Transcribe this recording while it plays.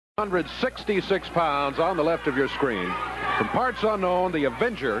166 pounds on the left of your screen. From parts unknown, the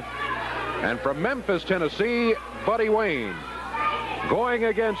Avenger. And from Memphis, Tennessee, Buddy Wayne. Going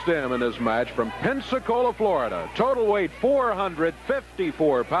against him in this match from Pensacola, Florida. Total weight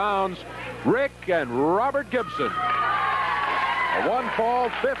 454 pounds. Rick and Robert Gibson. A one-fall,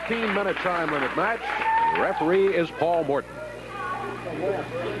 15-minute time limit match. The referee is Paul Morton.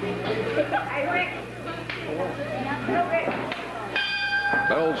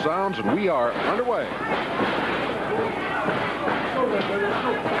 Bell sounds and we are underway.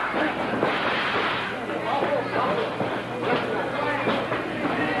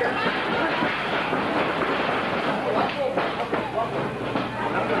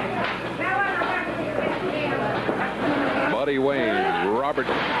 Buddy Wayne, Robert.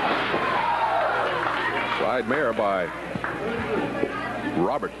 Side mare by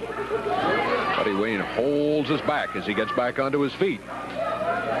Robert. Buddy Wayne holds his back as he gets back onto his feet.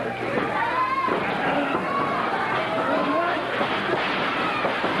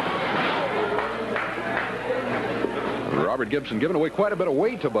 Robert Gibson giving away quite a bit of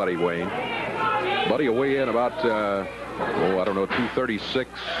weight to Buddy Wayne. Buddy will weigh in about, I don't know, 236,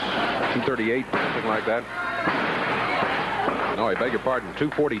 238, something like that. No, I beg your pardon,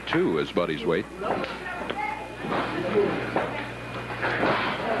 242 is Buddy's weight.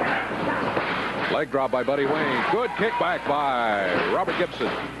 Leg drop by Buddy Wayne. Good kickback by Robert Gibson.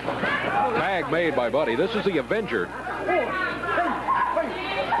 Tag made by Buddy. This is the Avenger.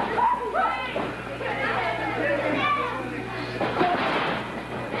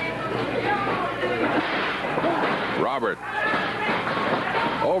 Robert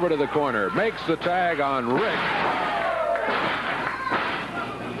over to the corner. Makes the tag on Rick.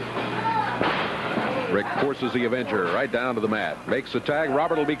 Rick forces the Avenger right down to the mat. Makes the tag.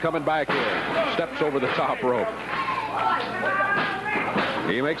 Robert will be coming back in. Steps over the top rope.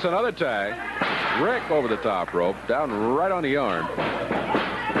 He makes another tag. Rick over the top rope. Down right on the arm.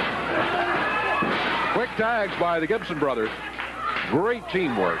 Quick tags by the Gibson brothers. Great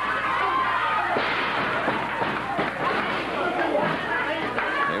teamwork.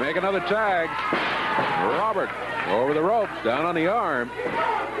 They make another tag. Robert over the ropes. Down on the arm.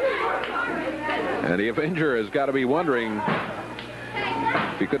 And the Avenger has got to be wondering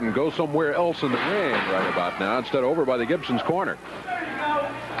if he couldn't go somewhere else in the ring right about now, instead over by the Gibson's corner.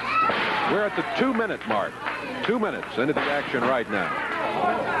 We're at the 2-minute mark. 2 minutes into the action right now.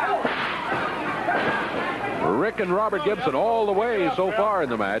 Rick and Robert Gibson all the way so far in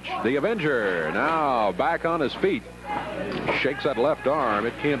the match. The Avenger now back on his feet. Shakes that left arm.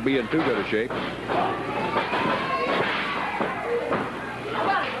 It can't be in too good a shape.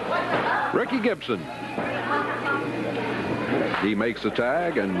 Ricky Gibson. He makes the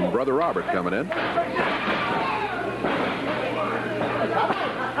tag, and Brother Robert coming in.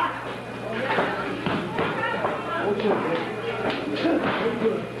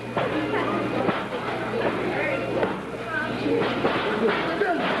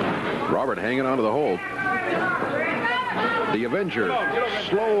 Robert hanging onto the hold. The Avenger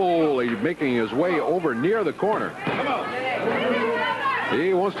slowly making his way over near the corner.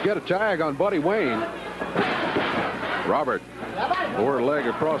 He wants to get a tag on Buddy Wayne. Robert, lower leg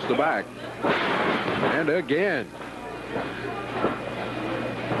across the back. And again.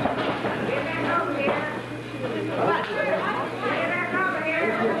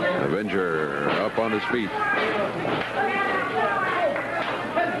 Avenger up on his feet.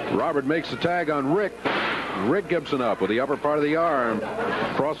 Robert makes the tag on Rick. Rick Gibson up with the upper part of the arm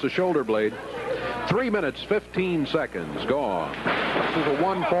across the shoulder blade. 3 minutes, 15 seconds gone. This is a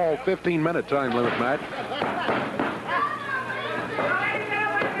one-fall, 15-minute time limit match.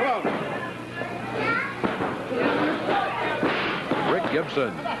 Rick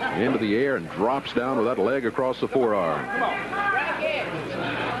Gibson into the air and drops down with that leg across the forearm.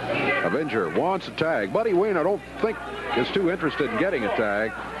 Avenger wants a tag. Buddy Wayne, I don't think, is too interested in getting a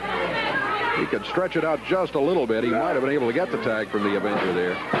tag. He could stretch it out just a little bit. He might have been able to get the tag from the Avenger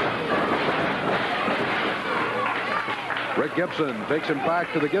there. Rick Gibson takes him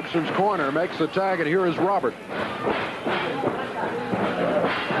back to the Gibson's corner, makes the tag, and here is Robert.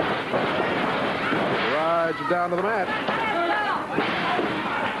 Rides him down to the mat.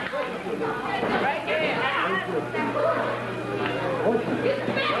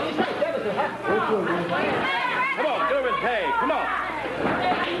 Come on, get over his tag. Come on.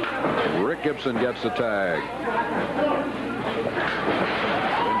 Rick Gibson gets the tag.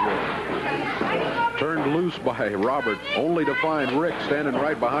 Turned loose by Robert, only to find Rick standing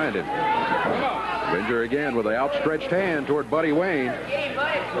right behind him. Avenger again with an outstretched hand toward Buddy Wayne.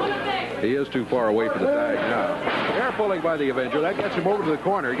 He is too far away for the tag now. hair pulling by the Avenger. That gets him over to the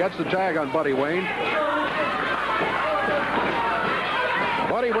corner. He gets the tag on Buddy Wayne.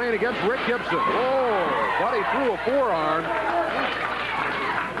 Buddy Wayne against Rick Gibson. Oh, Buddy threw a forearm.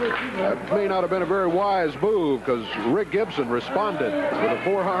 That may not have been a very wise move because Rick Gibson responded with a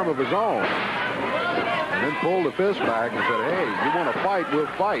forearm of his own. And then pulled the fist back and said, hey, you want to fight, we'll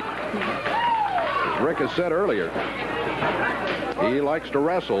fight. As Rick has said earlier, he likes to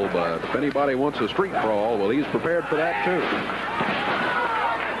wrestle, but if anybody wants a street brawl, well, he's prepared for that too.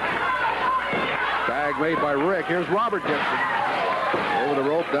 Tag made by Rick. Here's Robert Gibson. Over the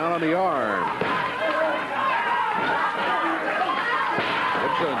rope, down on the arm.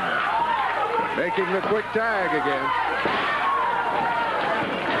 Gibson making the quick tag again.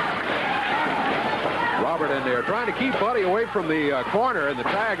 Robert in there trying to keep Buddy away from the corner, and the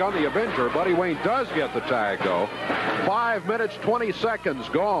tag on the Avenger. Buddy Wayne does get the tag, though. 5 minutes, 20 seconds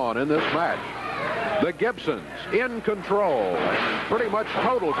gone in this match. The Gibsons in control, pretty much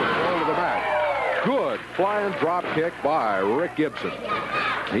total control of the match. Good flying drop kick by Rick Gibson.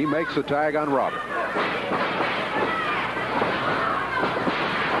 He makes the tag on Robert.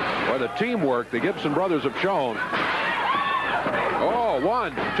 Well, the teamwork the Gibson brothers have shown. Oh,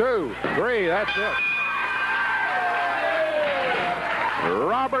 1, 2, 3, that's it.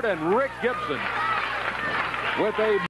 Robert and Rick Gibson with a